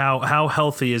guy? Like, how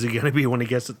healthy is he going to be when he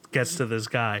gets to this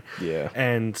guy? Yeah.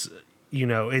 And,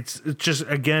 it's just,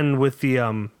 again, with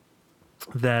the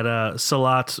that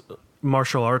Salat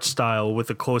martial arts style with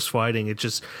the close fighting, it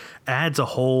just adds a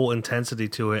whole intensity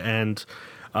to it. And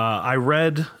I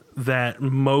read that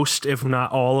most, if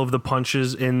not all, of the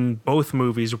punches in both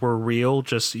movies were real,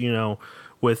 just,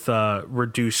 with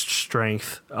reduced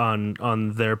strength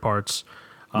on their parts,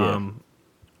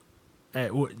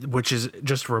 which is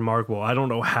just remarkable. I don't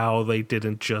know how they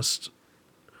didn't just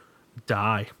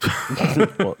die.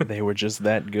 Well, they were just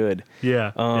that good.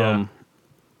 Yeah.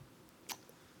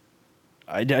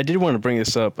 I did want to bring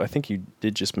this up. I think you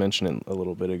did just mention it a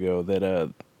little bit ago,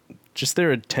 that just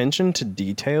their attention to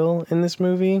detail in this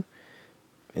movie,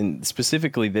 and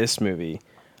specifically this movie,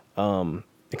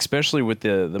 especially with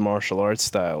the martial arts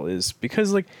style, is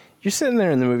because, like, you're sitting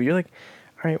there in the movie, you're like,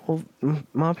 all right, well,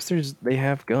 mobsters, they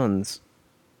have guns.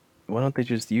 Why don't they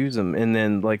just use them? And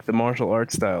then, like, the martial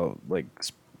arts style, like,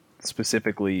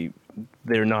 specifically,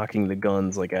 they're knocking the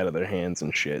guns, like, out of their hands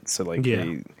and shit. So, like,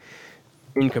 they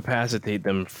incapacitate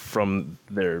them from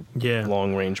their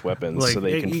long-range weapons, like, so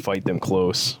they can fight them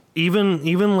close.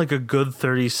 Even like a good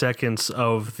 30 seconds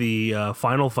of the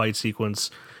final fight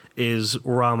sequence is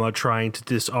Rama trying to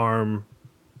disarm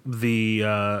the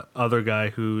other guy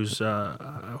who's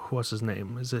what's his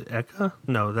name? Is it Eka?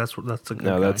 No, that's the good guy.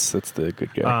 No, that's the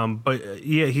good guy. But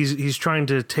yeah, he's trying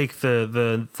to take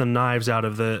the knives out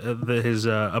of his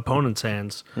opponent's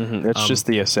hands. Mm-hmm. That's just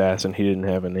the assassin. He didn't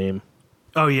have a name.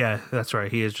 Oh yeah, that's right.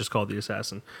 He is just called the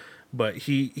assassin. But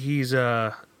he's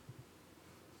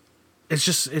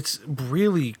it's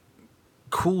really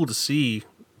cool to see,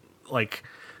 like,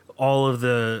 all of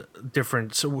the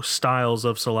different styles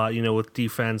of Salat, with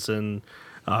defense and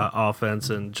offense,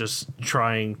 and just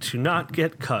trying to not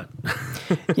get cut.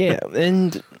 Yeah,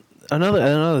 and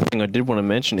another thing I did want to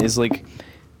mention is, like,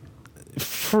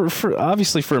 for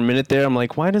obviously for a minute there, I'm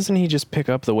like, why doesn't he just pick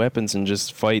up the weapons and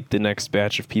just fight the next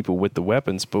batch of people with the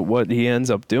weapons? But what he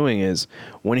ends up doing is,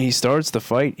 when he starts the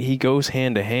fight, he goes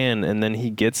hand to hand, and then he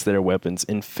gets their weapons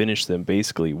and finish them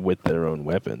basically with their own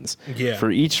weapons. Yeah.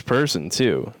 For each person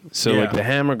too. So like the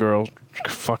hammer girl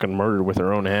fucking murdered with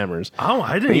her own hammers. Oh,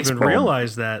 I didn't even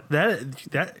realize that.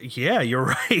 Yeah, you're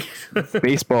right.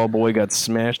 Baseball boy got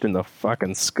smashed in the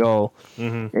fucking skull.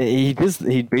 Mm-hmm.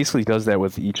 He basically does that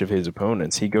with each of his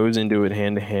opponents. He goes into it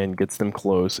hand to hand, gets them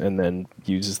close, and then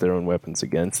uses their own weapons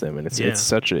against them. And it's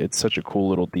such a cool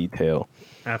little detail.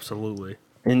 Absolutely.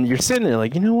 And you're sitting there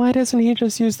like, why doesn't he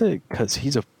just use the? Because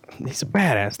he's a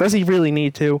badass. Does he really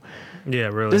need to? Yeah,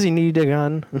 really. Does he need a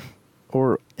gun?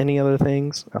 Or any other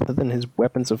things other than his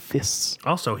weapons of fists.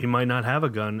 Also, he might not have a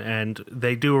gun, and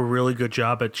they do a really good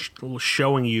job at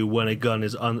showing you when a gun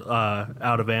is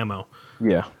out of ammo.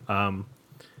 Yeah.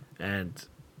 And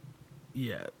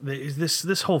yeah,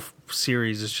 this whole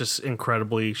series is just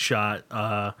incredibly shot.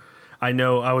 I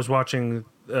know I was watching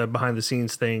behind the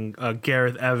scenes thing.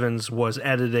 Gareth Evans was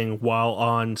editing while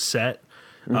on set.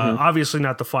 Obviously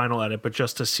not the final edit, but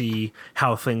just to see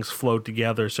how things flowed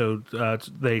together, so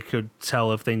they could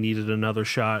tell if they needed another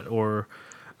shot or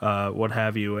what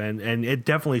have you. And it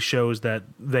definitely shows that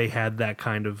they had that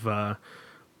kind of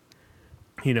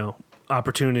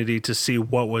opportunity to see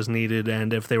what was needed,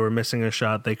 and if they were missing a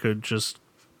shot, they could just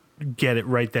get it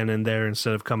right then and there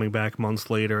instead of coming back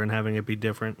months later and having it be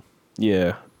different.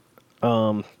 Yeah.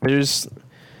 There's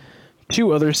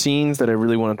two other scenes that I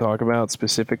really want to talk about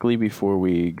specifically before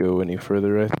we go any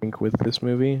further, I think, with this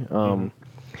movie.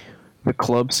 The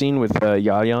club scene with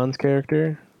Yayan's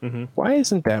character. Mm-hmm. Why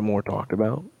isn't that more talked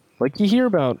about? Like, you hear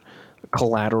about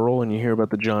Collateral and you hear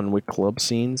about the John Wick club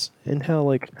scenes and how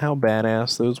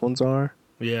badass those ones are.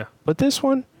 Yeah. But this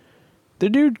one, the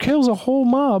dude kills a whole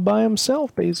mob by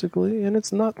himself, basically, and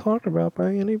it's not talked about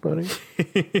by anybody.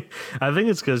 I think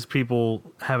it's because people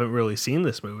haven't really seen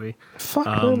this movie. Fuck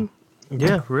them.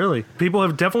 Yeah, really. People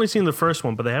have definitely seen the first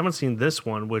one, but they haven't seen this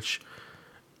one, which,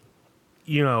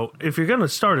 if you're going to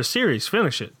start a series,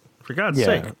 finish it. For God's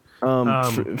sake.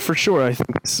 For sure, I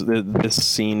think this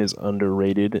scene is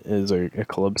underrated as a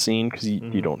club scene because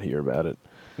you don't hear about it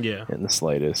in the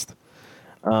slightest.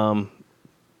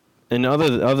 And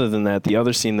other than that, the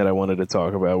other scene that I wanted to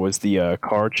talk about was the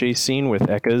car chase scene with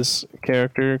Eka's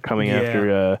character coming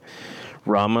after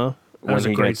Rama. When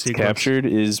he gets captured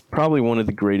is probably one of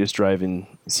the greatest driving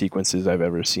sequences I've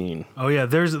ever seen. Oh yeah,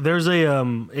 there's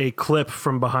a clip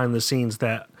from behind the scenes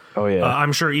that Oh yeah,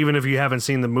 I'm sure even if you haven't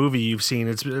seen the movie, you've seen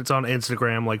it's on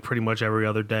Instagram like pretty much every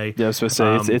other day. Yeah, I was supposed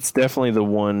to say it's definitely the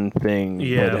one thing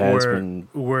that has been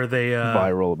where they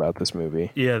viral about this movie.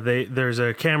 Yeah, there's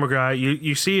a camera guy.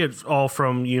 You see it all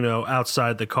from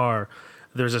outside the car.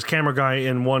 There's this camera guy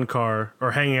in one car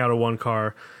or hanging out of one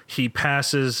car. He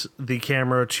passes the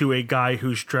camera to a guy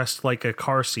who's dressed like a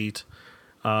car seat,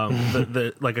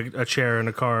 like a chair in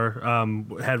a car,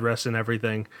 headrest and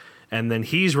everything. And then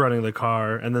he's running the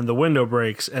car, and then the window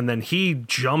breaks, and then he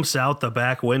jumps out the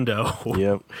back window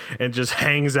and just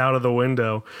hangs out of the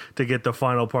window to get the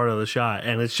final part of the shot.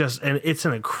 And it's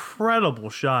an incredible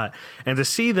shot. And to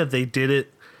see that they did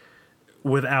it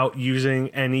without using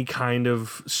any kind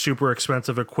of super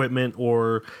expensive equipment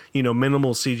or,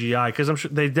 minimal CGI, because I'm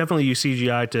sure they definitely use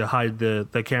CGI to hide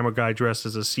the camera guy dressed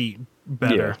as a seat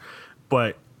better. Yeah.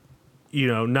 But,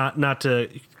 not to...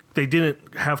 They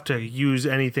didn't have to use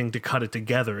anything to cut it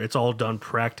together. It's all done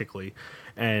practically.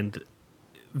 And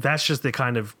that's just the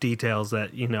kind of details that,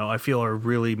 I feel are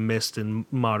really missed in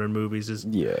modern movies.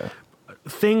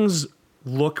 Things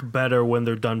look better when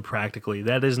they're done practically.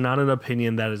 That is not an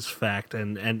opinion, that is fact.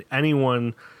 And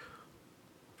anyone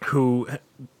who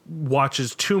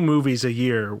watches 2 movies a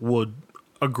year would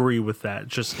agree with that.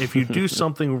 Just if you do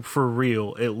something for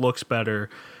real, it looks better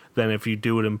than if you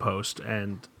do it in post.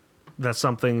 And that's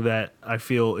something that I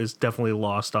feel is definitely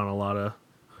lost on a lot of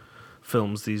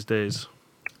films these days.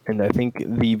 And I think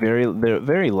the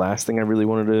very last thing I really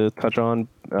wanted to touch on,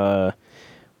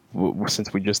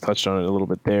 since we just touched on it a little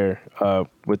bit there,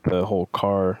 with the whole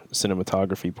car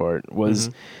cinematography part,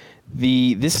 was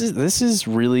this is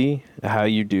really how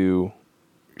you do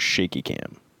shaky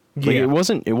cam. Like it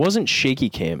wasn't shaky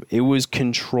cam. It was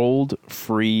controlled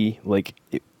free. Like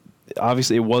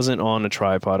obviously it wasn't on a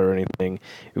tripod or anything.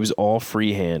 It was all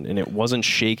freehand, and it wasn't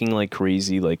shaking like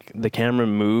crazy. Like the camera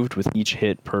moved with each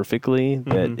hit perfectly,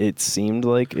 that it seemed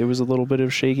like it was a little bit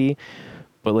of shaky,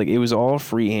 but like it was all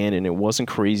freehand and it wasn't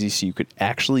crazy, so you could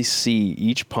actually see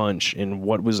each punch and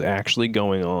what was actually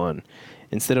going on,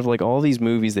 instead of like all these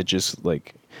movies that just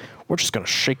like, we're just gonna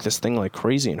shake this thing like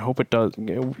crazy and hope it does.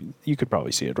 You could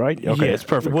probably see it, right? Okay, it's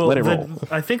perfect. Well, let it roll.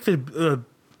 I think the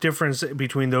difference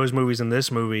between those movies and this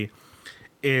movie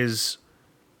is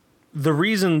the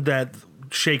reason that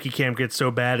shaky cam gets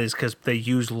so bad is because they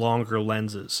use longer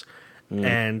lenses.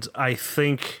 And I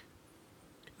think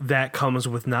that comes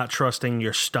with not trusting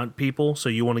your stunt people, so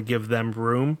you want to give them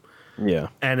room. Yeah.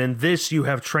 And in this, you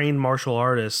have trained martial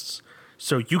artists,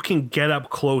 so you can get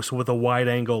up close with a wide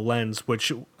angle lens,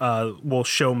 which will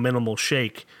show minimal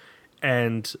shake,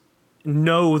 and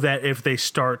know that if they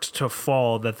start to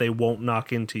fall, that they won't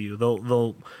knock into you.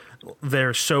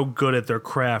 They're so good at their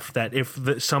craft that if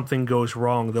something goes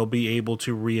wrong, they'll be able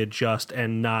to readjust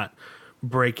and not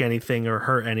break anything or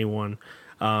hurt anyone.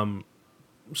 You're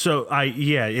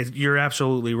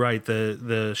absolutely right.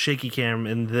 The shaky cam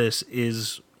in this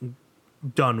is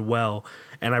done well,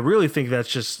 and I really think that's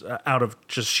just out of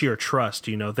just sheer trust.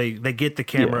 They get the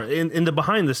camera in the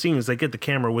behind the scenes. They get the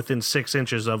camera within 6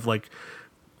 inches of like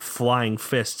flying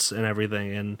fists and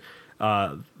everything, and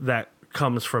that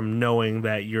comes from knowing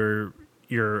that your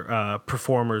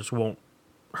performers won't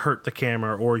hurt the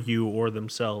camera or you or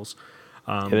themselves.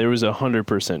 There was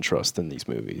 100% trust in these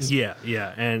movies. Yeah,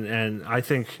 and I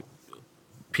think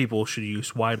people should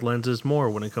use wide lenses more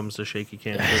when it comes to shaky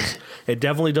cam, because it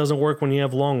definitely doesn't work when you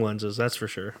have long lenses. That's for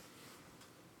sure.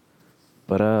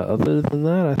 But other than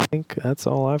that, I think that's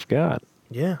all I've got.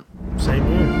 Yeah, same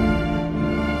here.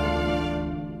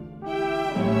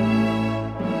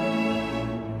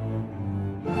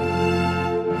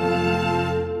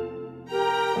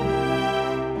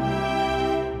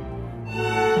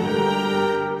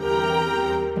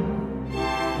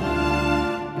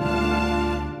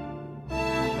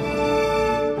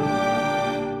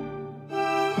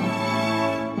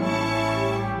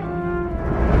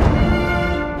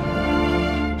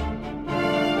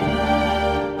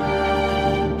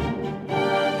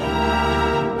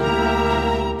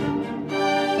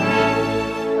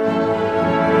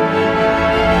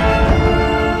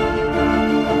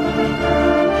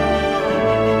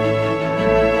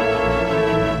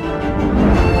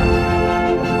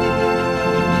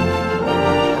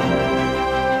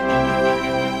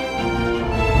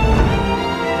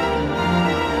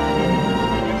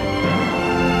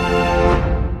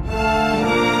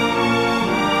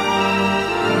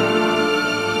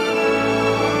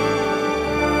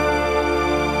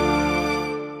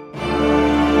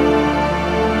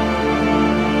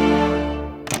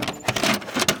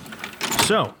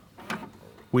 So,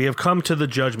 we have come to the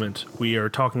judgment. We are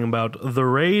talking about The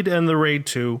Raid and The Raid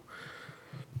 2,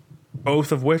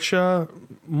 both of which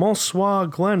Monsieur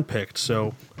Glenn picked,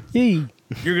 so Yay.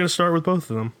 you're going to start with both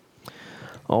of them.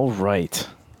 All right.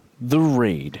 The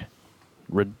Raid.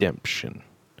 Redemption.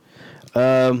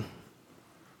 I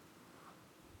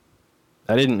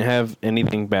didn't have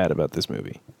anything bad about this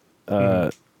movie.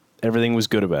 Everything was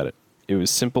good about it. It was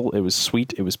simple, it was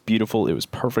sweet, it was beautiful, it was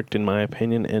perfect in my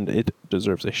opinion, and it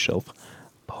deserves a shelf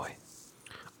boy.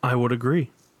 I would agree.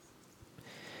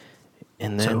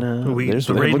 And then the there's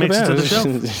Raid makes it to the shelf.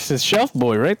 It's a shelf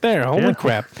boy right there. Holy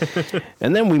crap.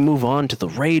 And then we move on to the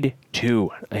Raid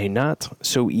 2. A not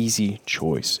so easy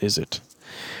choice, is it?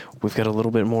 We've got a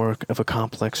little bit more of a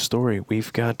complex story.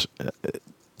 We've got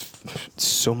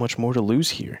so much more to lose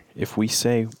here if we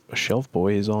say a shelf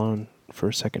boy is on for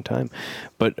a second time.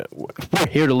 But we're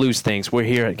here to lose things. We're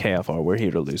here at KFR. We're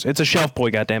here to lose. It's a shelf boy,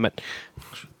 goddammit.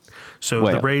 So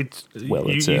the Raid,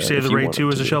 you say the Raid 2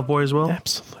 is a shelf boy as well?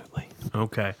 Absolutely.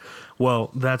 Okay. Well,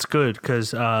 that's good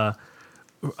because I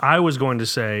was going to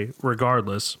say,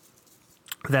 regardless,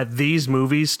 that these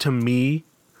movies to me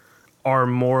are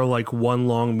more like one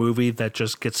long movie that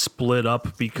just gets split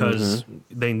up because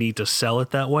they need to sell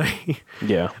it that way.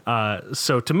 Yeah.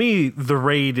 So to me, the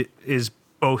Raid is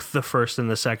both the first and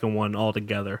the second one all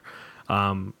together.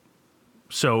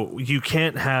 So you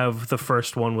can't have the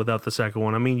first one without the second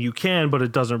one. I mean, you can, but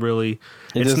it doesn't really.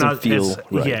 It's not feel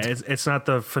right. Yeah, it's not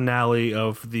the finale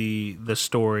of the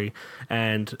story.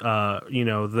 And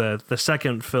the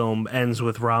second film ends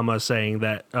with Rama saying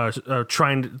that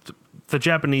the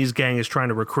Japanese gang is trying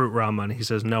to recruit Rama, and he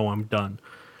says, "No, I'm done."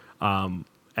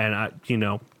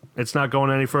 It's not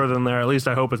going any further than there. At least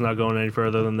I hope it's not going any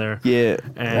further than there. Yeah.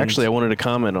 And actually, I wanted to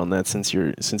comment on that since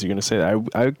you're going to say that.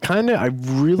 I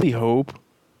really hope.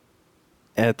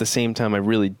 At the same time, I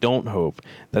really don't hope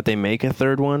that they make a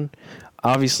third one.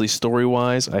 Obviously,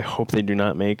 story-wise, I hope they do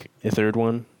not make a third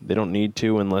one. They don't need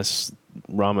to unless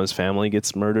Rama's family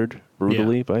gets murdered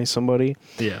brutally by somebody.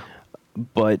 Yeah.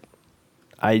 But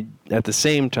at the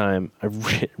same time, I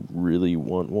really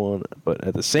want one. But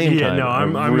at the same time,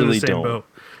 I'm really in the same don't. boat.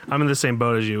 I'm in the same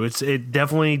boat as you. It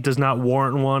definitely does not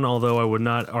warrant one, although I would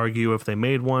not argue if they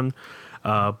made one.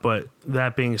 But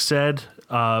that being said,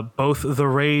 both the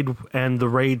Raid and the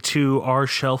Raid 2 are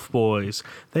shelf boys.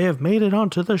 They have made it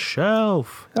onto the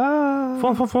shelf.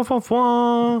 Fwah, fwah, fwah,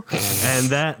 fwah, fwah. And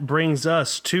that brings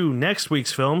us to next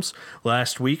week's films.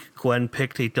 Last week, Glenn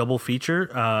picked a double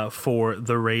feature for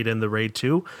the Raid and the Raid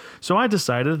 2. So I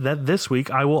decided that this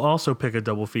week I will also pick a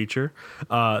double feature.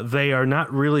 They are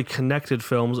not really connected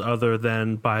films other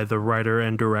than by the writer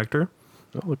and director.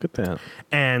 Oh, look at that.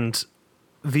 And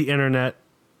the internet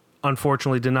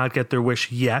unfortunately did not get their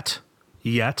wish yet,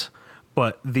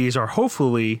 but these are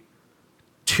hopefully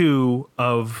two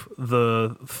of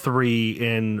the three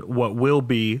in what will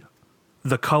be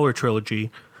the Color Trilogy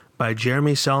by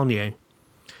Jeremy Saulnier.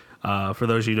 For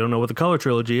those of you who don't know what the Color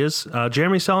Trilogy is,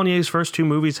 Jeremy Saulnier's first two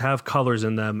movies have colors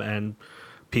in them, and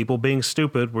people being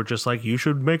stupid were just like, you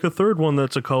should make a third one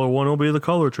that's a color one, it'll be the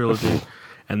Color Trilogy.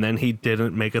 And then he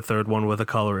didn't make a third one with a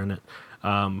color in it.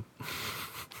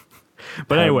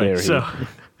 But anyway, so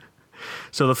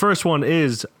the first one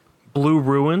is Blue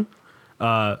Ruin,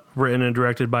 written and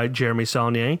directed by Jeremy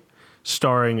Saulnier,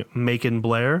 starring Macon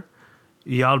Blair,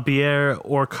 Yalbier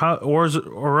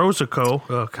Orozco,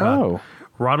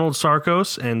 Ronald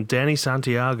Sarkos, and Danny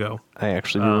Santiago. I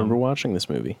actually remember watching this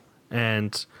movie.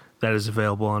 And that is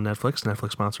available on Netflix.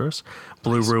 Netflix sponsor us.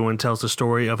 Blue Ruin tells the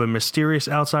story of a mysterious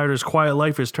outsider's quiet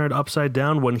life is turned upside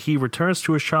down when he returns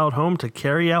to his childhood home to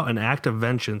carry out an act of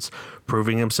vengeance.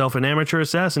 Proving himself an amateur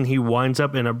assassin, he winds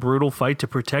up in a brutal fight to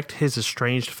protect his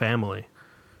estranged family.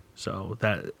 So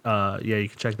that, you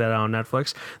can check that out on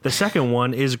Netflix. The second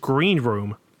one is Green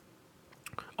Room.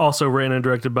 Also written and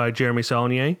directed by Jeremy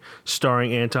Saulnier,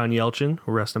 starring Anton Yelchin,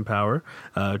 rest in power,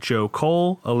 Joe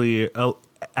Cole,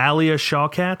 Alia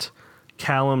Shawkat,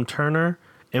 Callum Turner,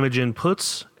 Imogen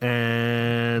Putz,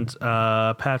 and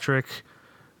Patrick.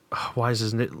 Why is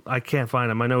his name? I can't find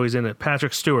him. I know he's in it.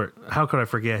 Patrick Stewart. How could I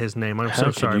forget his name? I'm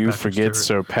so sorry. How could you Patrick forget Stewart.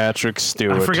 Sir Patrick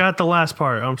Stewart? I forgot the last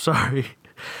part. I'm sorry.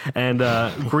 And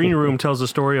Green Room tells the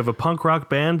story of a punk rock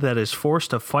band that is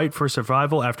forced to fight for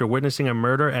survival after witnessing a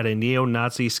murder at a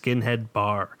neo-Nazi skinhead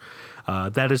bar.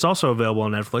 That is also available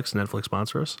on Netflix. Netflix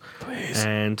sponsor us. Please.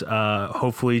 And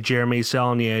hopefully Jeremy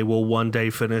Saulnier will one day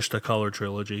finish the Color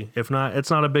Trilogy. If not, it's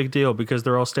not a big deal because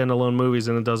they're all standalone movies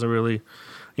and it doesn't really,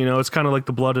 it's kind of like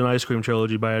the Blood and Ice Cream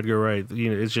Trilogy by Edgar Wright.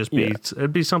 It's just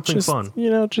it'd be something fun.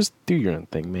 Just do your own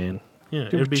thing, man. Yeah,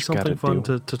 it'd be something fun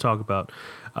to talk about.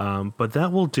 But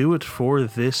that will do it for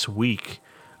this week.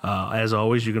 As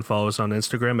always, you can follow us on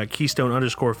Instagram at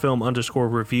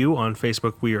Keystone_Film_Review. On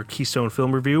Facebook, we are Keystone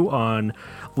Film Review. On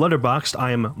Letterboxd,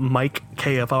 I am Mike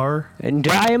KFR. And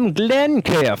I am Glenn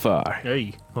KFR.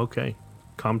 Hey, okay.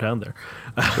 Calm down there.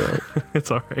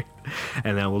 It's all right.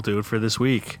 And that will do it for this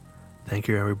week. Thank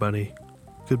you, everybody.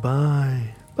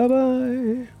 Goodbye.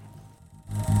 Bye-bye.